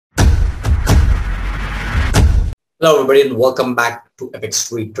Hello, everybody, and welcome back to Epic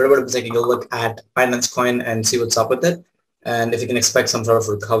Street. Today, we're taking a look at Binance Coin and see what's up with it, and if you can expect some sort of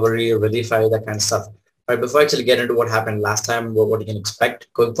recovery, relief, that kind of stuff. All right, before I actually get into what happened last time, what you can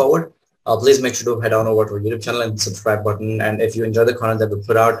expect going forward, please make sure to head on over to our YouTube channel and subscribe button. And if you enjoy the content that we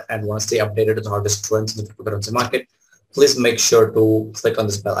put out and want to stay updated with the hottest trends in the cryptocurrency market, please make sure to click on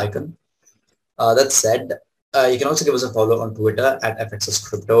this bell icon. That said, you can also give us a follow on Twitter at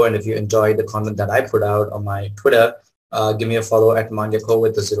FXSCrypto. And if you enjoy the content that I put out on my Twitter, give me a follow at Mangyako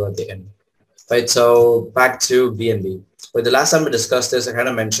with the 0 at the end. Right, so back to BNB. But the last time we discussed this, I kind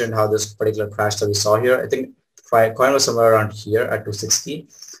of mentioned how this particular crash that we saw here, I think coin was somewhere around here at 260.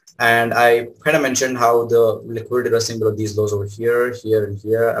 And I kind of mentioned how the liquidity resting below these lows over here, here, and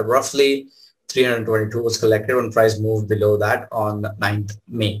here, at roughly 322 was collected when price moved below that on 9th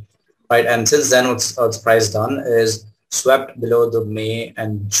May. Right, and since then, what's price done is swept below the May,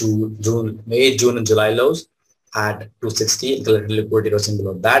 June, and July lows at 260 and collected liquidity resting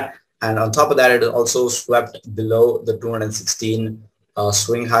below that. And on top of that, it also swept below the 216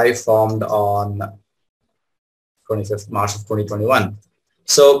 swing high formed on 25th March of 2021.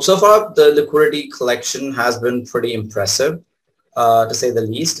 So far, the liquidity collection has been pretty impressive, to say the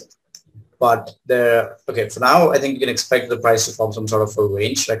least. But for now, I think you can expect the price to form some sort of a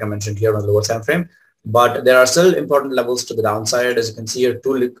range, like I mentioned here on the lower time frame. But there are still important levels to the downside. As you can see here,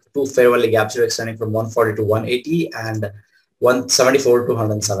 two fair value gaps are extending from 140 to 180 and 174 to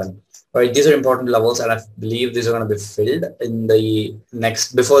 107. Right, these are important levels, and I believe these are going to be filled in the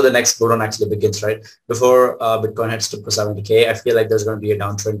before the next bull run actually begins. Right, before Bitcoin heads to 70K, I feel like there's going to be a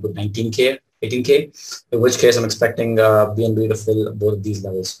downtrend to 19K, 18K. In which case, I'm expecting BNB to fill both of these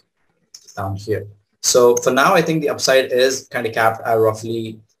levels down here. So for now, I think the upside is kind of capped at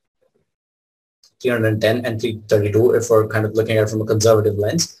roughly 310 and 332 if we're kind of looking at it from a conservative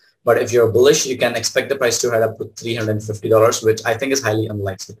lens. But if you're bullish, you can expect the price to head up to $350, which I think is highly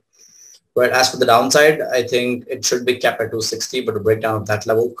unlikely. But as for the downside, I think it should be capped at 260, but a breakdown of that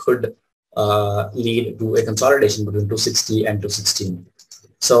level could lead to a consolidation between 260 and 216.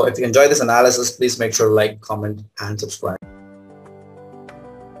 So if you enjoy this analysis, please make sure to like, comment, and subscribe.